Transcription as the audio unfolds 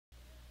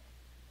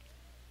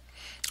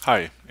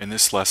Hi, in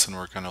this lesson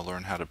we're going to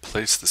learn how to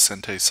place the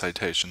Sente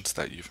citations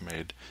that you've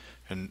made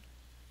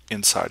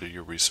inside of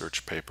your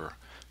research paper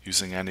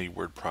using any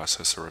word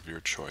processor of your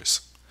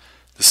choice.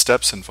 The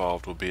steps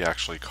involved will be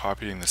actually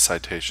copying the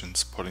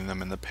citations, putting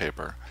them in the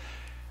paper,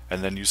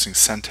 and then using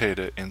Sente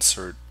to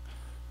insert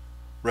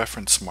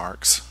reference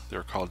marks,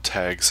 they're called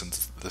tags in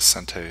the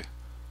Sente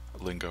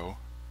lingo,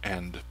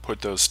 and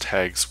put those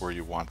tags where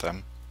you want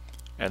them.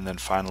 And then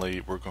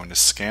finally we're going to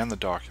scan the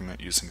document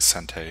using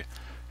Sente,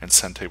 and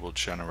Sente will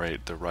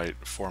generate the right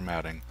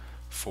formatting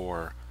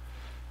for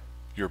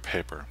your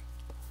paper.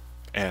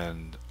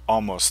 And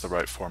almost the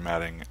right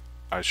formatting,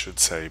 I should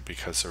say,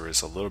 because there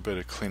is a little bit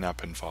of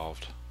cleanup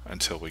involved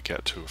until we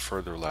get to a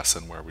further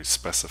lesson where we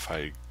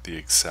specify the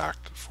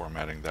exact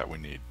formatting that we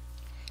need.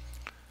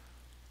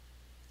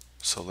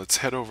 So let's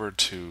head over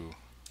to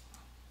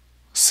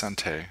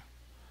Sente,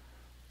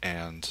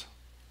 and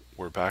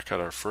we're back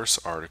at our first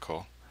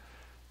article,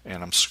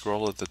 and I'm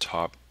scroll at the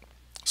top.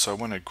 So I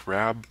want to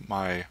grab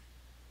my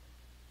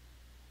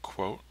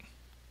quote,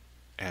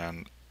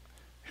 and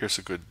here's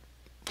a good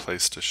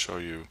place to show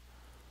you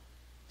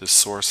the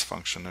source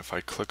function. If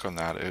I click on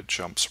that, it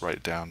jumps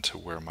right down to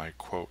where my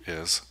quote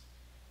is.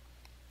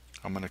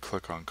 I'm going to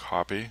click on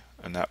copy,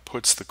 and that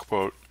puts the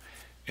quote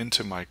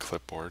into my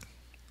clipboard.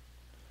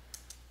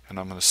 And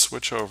I'm going to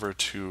switch over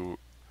to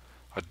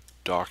a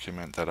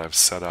document that I've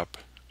set up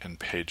in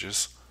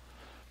Pages.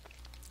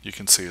 You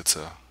can see it's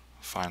a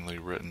finely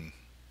written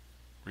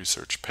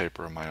research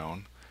paper of my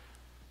own.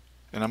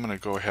 And I'm going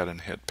to go ahead and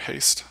hit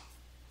paste.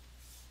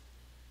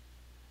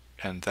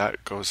 And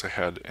that goes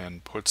ahead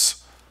and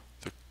puts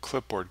the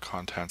clipboard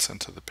contents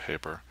into the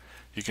paper.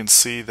 You can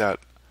see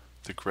that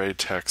the gray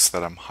text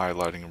that I'm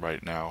highlighting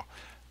right now,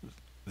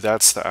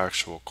 that's the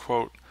actual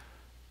quote.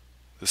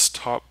 This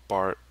top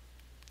part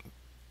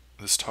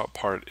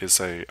is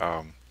a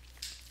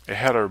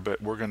header,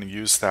 but we're going to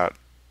use that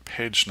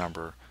page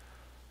number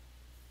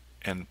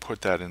and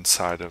put that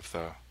inside of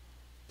the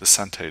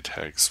Sente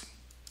tags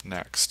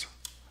next.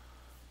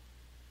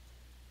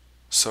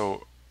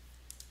 So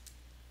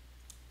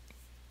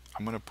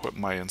I'm going to put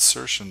my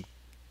insertion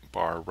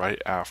bar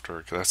right after,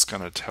 because that's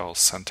going to tell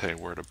Sente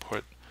where to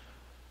put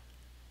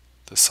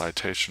the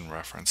citation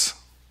reference.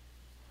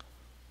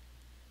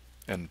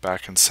 And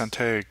back in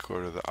Sente,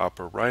 go to the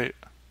upper right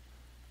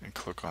and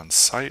click on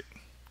Cite,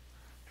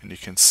 and you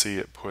can see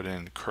it put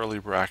in curly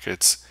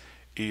brackets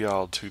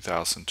EL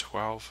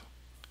 2012,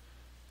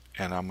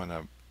 and I'm going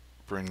to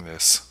bring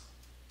this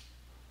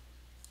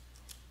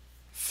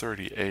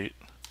 38,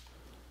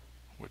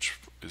 which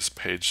is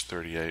page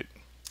 38,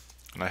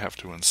 and I have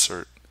to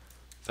insert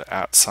the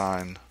 @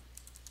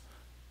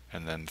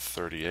 and then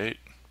 38,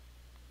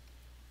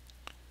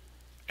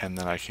 and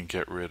then I can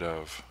get rid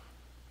of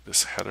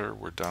this header.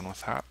 We're done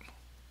with that.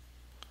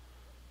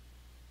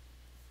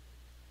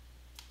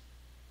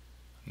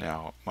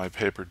 Now my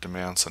paper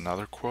demands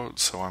another quote,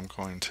 so I'm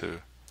going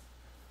to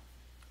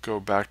go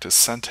back to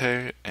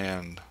Sente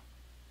and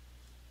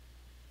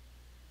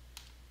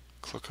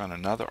click on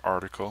another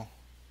article.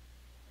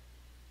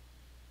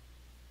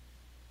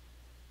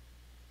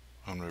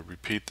 I'm going to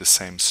repeat the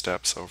same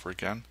steps over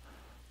again.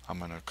 I'm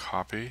going to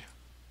copy,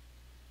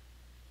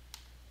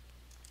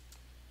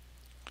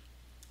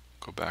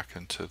 go back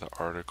into the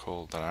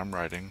article that I'm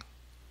writing,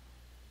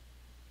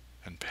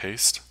 and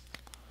paste.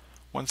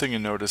 One thing you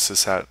notice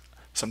is that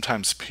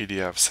sometimes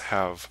PDFs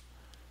have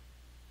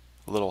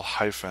a little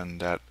hyphen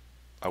that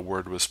a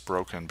word was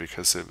broken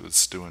because it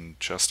was doing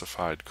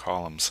justified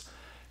columns,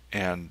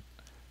 and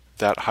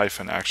that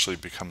hyphen actually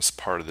becomes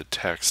part of the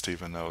text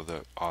even though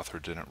the author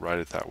didn't write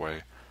it that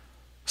way.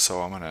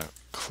 So I'm going to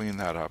clean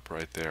that up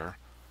right there,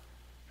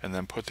 and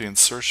then put the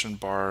insertion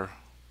bar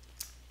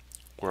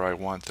where I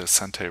want the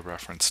Sente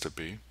reference to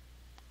be.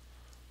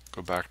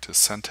 Go back to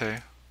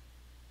Sente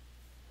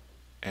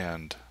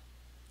and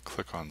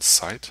click on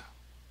Cite,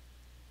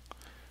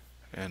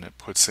 and it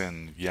puts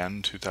in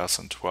Yen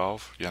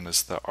 2012. Yen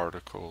is the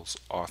article's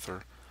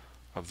author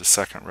of the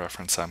second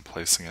reference I'm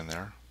placing in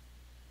there,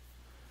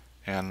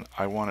 and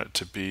I want it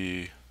to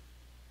be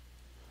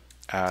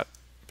at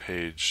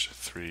page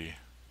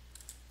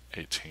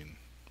 318.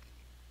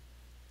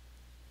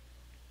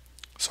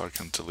 So I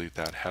can delete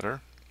that header.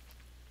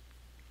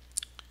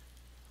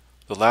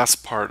 The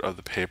last part of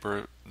the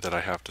paper that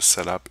I have to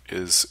set up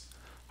is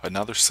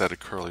another set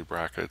of curly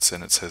brackets,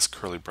 and it says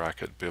curly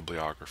bracket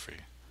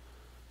bibliography.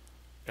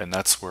 And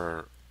that's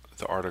where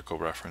the article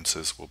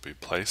references will be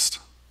placed.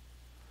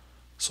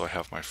 So I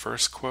have my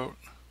first quote,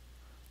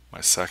 my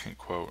second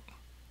quote,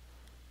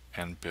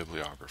 and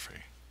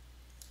bibliography.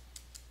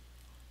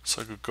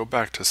 So I could go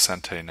back to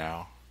Sente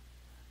now,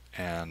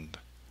 and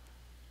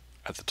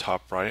at the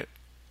top right,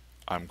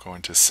 I'm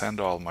going to send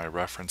all my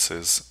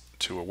references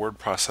to a word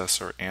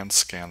processor and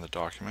scan the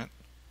document.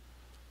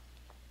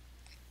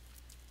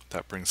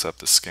 That brings up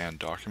the scan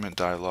document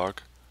dialog.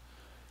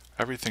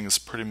 Everything is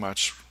pretty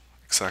much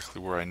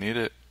exactly where I need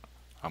it.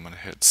 I'm going to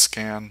hit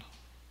scan.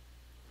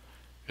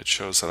 It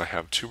shows that I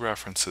have two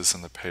references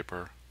in the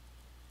paper.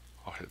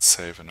 I'll hit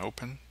save and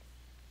open.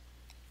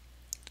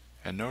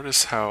 And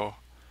notice how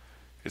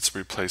it's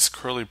replaced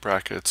curly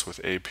brackets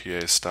with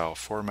APA style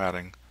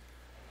formatting.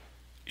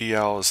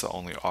 EL is the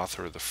only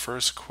author of the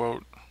first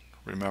quote.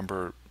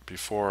 Remember,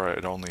 before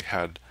it only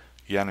had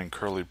Yen in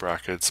curly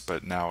brackets,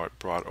 but now it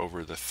brought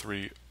over the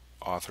 3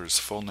 authors'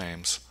 full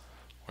names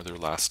or their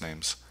last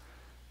names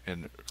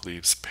and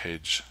leaves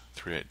page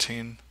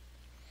 318.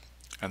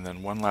 And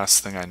then one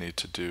last thing I need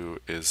to do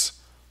is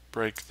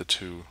break the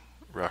 2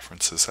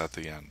 references at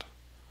the end.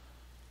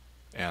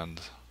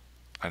 And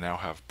I now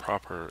have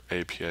proper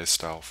APA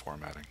style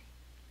formatting.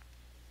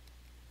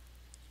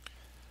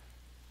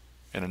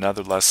 In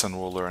another lesson,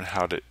 we'll learn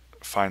how to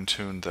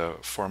fine-tune the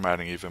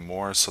formatting even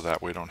more so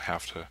that we don't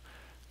have to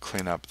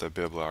clean up the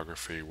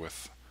bibliography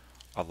with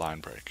a line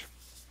break.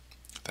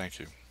 Thank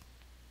you.